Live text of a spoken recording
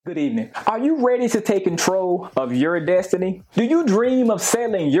Good evening. Are you ready to take control of your destiny? Do you dream of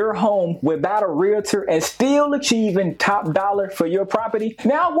selling your home without a realtor and still achieving top dollar for your property?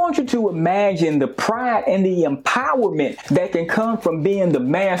 Now I want you to imagine the pride and the empowerment that can come from being the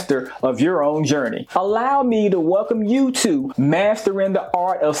master of your own journey. Allow me to welcome you to Mastering the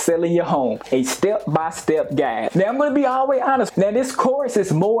Art of Selling Your Home, a step-by-step guide. Now I'm going to be all the way honest. Now this course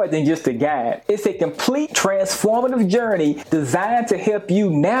is more than just a guide. It's a complete transformative journey designed to help you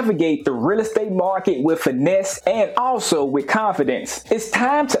navigate the real estate market with finesse and also with confidence. It's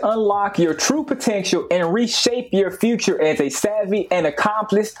time to unlock your true potential and reshape your future as a savvy and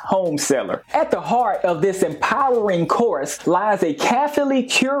accomplished home seller. At the heart of this empowering course lies a carefully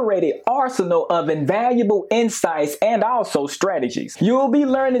curated arsenal of invaluable insights and also strategies. You will be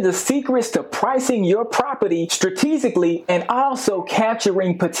learning the secrets to pricing your property strategically and also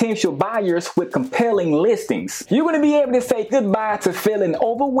capturing potential buyers with compelling listings. You're going to be able to say goodbye to feeling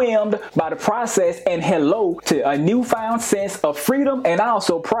overwhelmed by the process and hello to a newfound sense of freedom and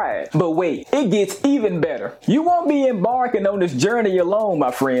also pride. But wait, it gets even better. You won't be embarking on this journey alone,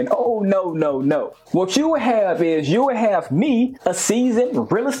 my friend. Oh, no. What you will have is you will have me, a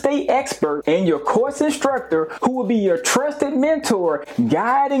seasoned real estate expert and your course instructor who will be your trusted mentor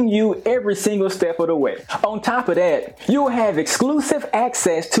guiding you every single step of the way. On top of that, you'll have exclusive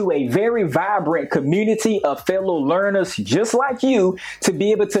access to a very vibrant community of fellow learners just like you to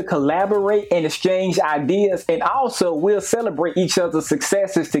be able to collaborate and exchange ideas, and also we'll celebrate each other's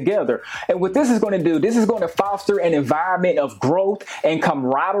successes together. And what this is going to do, this is going to foster an environment of growth and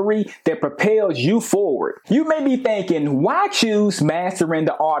camaraderie that propels you forward. You may be thinking, why choose Mastering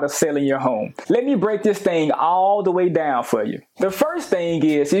the Art of Selling Your Home? Let me break this thing all the way down for you. The first thing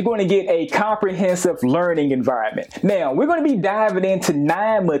is you're going to get a comprehensive learning environment. Now, we're going to be diving into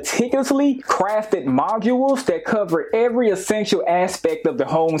 9 meticulously crafted modules that cover every essential aspect of the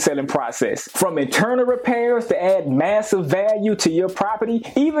home selling process, from internal repairs to add massive value to your property,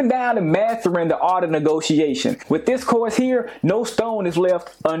 even down to mastering the art of negotiation. With this course here, no stone is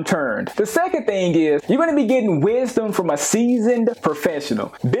left unturned. The second thing is you're going to be getting wisdom from a seasoned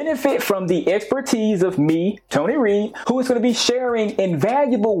professional. Benefit from the expertise of me, Tony Reed, who is going to be sharing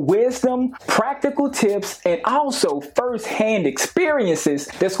invaluable wisdom, practical tips, and also first-hand experiences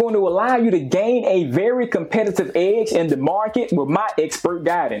that's going to allow you to gain a very competitive edge in the market with my expert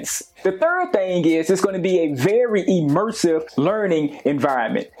guidance. The third thing is it's going to be a very immersive learning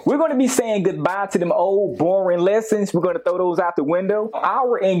environment. We're going to be saying goodbye to them old boring lessons. We're going to throw those out the window.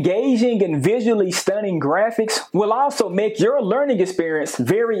 Our engaging and visually stunning graphics will also make your learning experience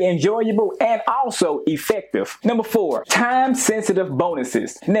very enjoyable and also effective. Number 4, time-sensitive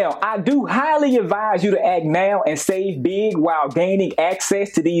bonuses. Now, I do highly advise you to act now and save big while gaining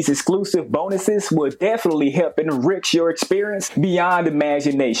access to these exclusive bonuses will definitely help enrich your experience beyond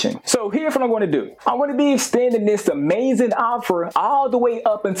imagination. So here's what I'm going to do. I'm going to be extending this amazing offer all the way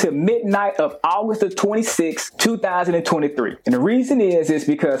up until midnight of August the 26th, 2023. And the reason is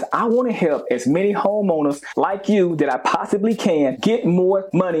because I want to help as many homeowners like you that I possibly can get more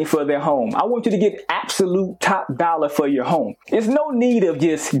money for their home. I want you to get absolute top dollar for your home. There's no need of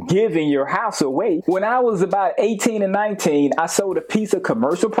just giving your house away. When I was about 18 and 19, I sold a piece of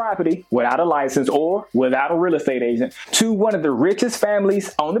commercial property without a license or without a real estate agent to one of the richest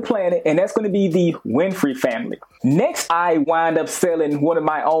families on the planet, and that's going to be the Winfrey family. Next, I wind up selling one of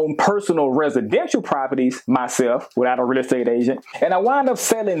my own personal residential properties myself without a real estate agent, and I wind up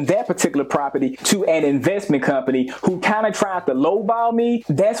selling that particular property to an investment company who kind of tried to lowball me.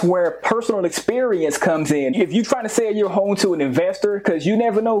 That's where personal experience comes in. If you're trying to sell your home to an investor, because you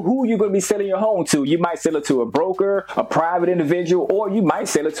never know who you're going to be selling your home to. You might sell it to a broker, a private individual, or you might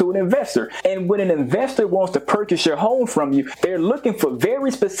sell it to an investor. And when an investor wants to purchase your home from you, they're looking for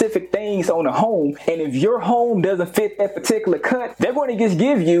very specific things on a home, and if your home doesn't fit that particular cut, they're going to just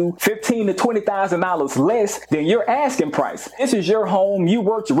give you $15,000 to $20,000 less than your asking price. This is your home. You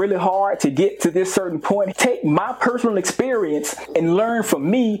worked really hard to get to this certain point. Take my personal experience and learn from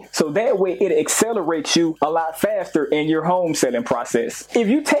me, so that way it accelerates you a lot faster in your home selling process. If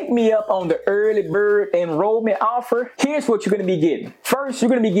you take me up on the early bird enrollment offer, here's what you're going to be getting. First, you're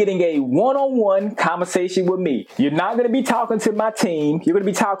going to be getting a one-on-one conversation with me. You're not going to be talking to my team. You're going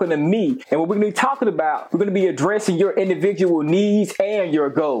to be talking to me. And what we're going to be talking about, we're going to be addressing your individual needs and your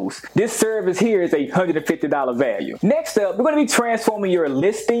goals. This service here is a $150 value. Next up, we're going to be transforming your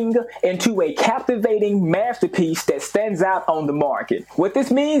listing into a captivating masterpiece that stands out on the market. What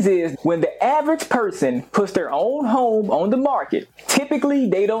this means is when the average person puts their own home on the market, typically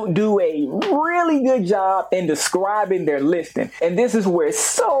they don't do a really good job in describing their listing. And this is where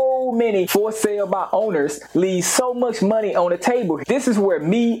so many for sale by owners leave so much money on the table this is where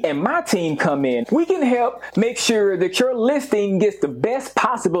me and my team come in. We can help make sure that your listing gets the best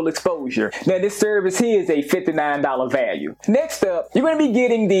possible exposure. Now, this service here is a $59 value. Next up, you're going to be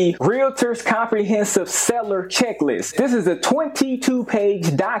getting the Realtor's Comprehensive Seller Checklist. This is a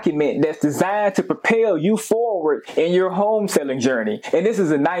 22-page document that's designed to propel you forward in your home selling journey. And this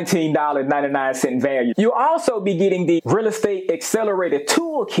is a $19.99 value. You'll also be getting the Real Estate Accelerator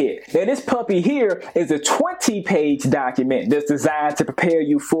Toolkit. Now, this puppy here is a 20-page document that's designed to prepare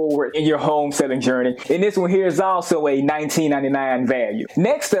you forward in your home selling journey. And this one here is also a $19.99 value.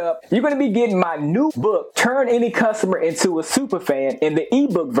 Next up, you're going to be getting my new book, Turn Any Customer into a Superfan, in the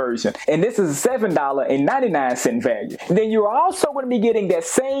ebook version. And this is a $7.99 value. Then you're also going to be getting that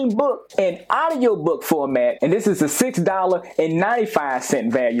same book in audiobook format. And this is a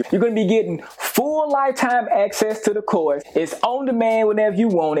 $6.95 value. You're going to be getting full lifetime access to the course. It's on demand whenever you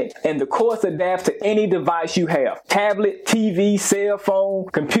want it. And the course adapts to any device you have. Tablet, TV, cell phone,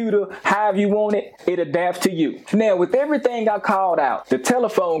 computer, however you want it, it adapts to you. Now, with everything I called out, the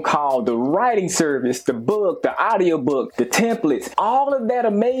telephone call, the writing service, the book, the audiobook, the templates, all of that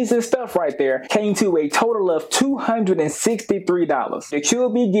amazing stuff right there came to a total of $263 that you'll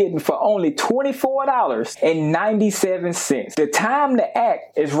be getting for only $24.97. The time to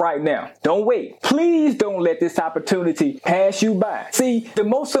act is right now. Don't wait. Please don't let this opportunity pass you by. See, the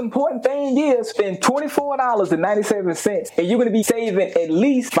most important thing is spend $24.97 and you're going to be saving at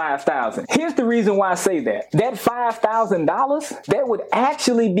least $5,000. Here's the reason why I say that. That $5,000, that would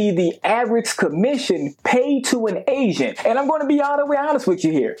actually be the average commission paid to an agent. And I'm going to be all the way honest with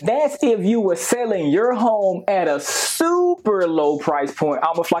you here. That's if you were selling your home at a super low price point,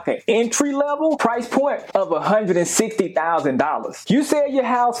 almost like an entry level price point of $160,000. You sell your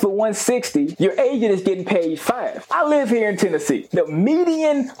house for $160, your agent is getting paid $5. I live here in Tennessee. The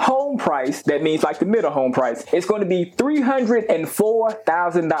median home price, that means like the middle home price, is going to be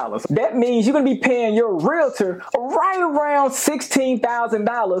 $304,000. That means you're going to be paying your realtor right around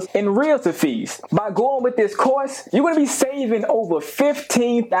 $16,000 in realtor fees. By going with this course, you're going to be saving over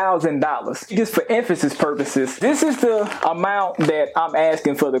 $15,000. Just for emphasis purposes, this is the amount that I'm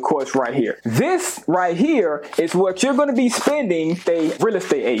asking for the course right here. This right here is what you're going to be spending a real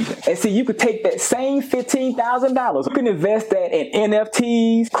estate agent. And see, you could take that same $15,000. You can invest that in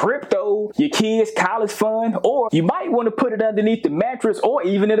NFTs, crypto, your kids' college fund, or you might want to put it underneath the mattress or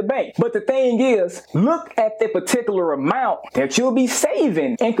even in the bank. But the thing is, look at the particular amount that you'll be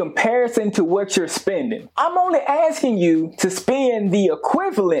saving in comparison to what you're spending. I'm only asking you to spend the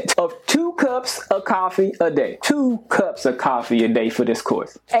equivalent of 2 cups of coffee a day. 2 cups of coffee a day for this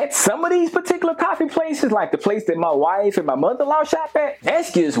course. At some of these particular coffee places, like the place that my wife and my mother-in-law shop at,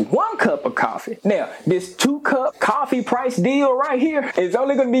 that's just 1 cup of coffee. Now, this 2-cup coffee price deal right here is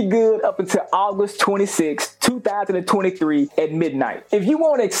only going to be good up until August 26, 2023 at midnight. If you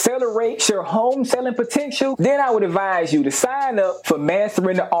want to accelerate your home selling potential, then I would advise you to sign up for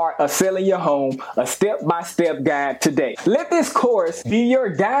Mastering the Art of Selling Your Home, a step-by-step guide today. Let this course be your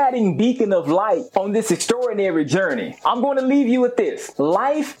guiding beacon of light on this extraordinary journey. I'm going to leave you with this.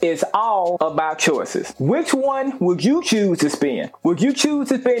 Life is all about choices. Which one would you choose to spend? Would you choose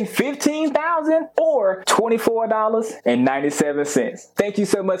to spend $15,000 or $24.97? Thank you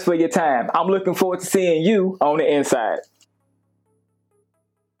so much for your time. I'm looking forward to seeing you on the inside.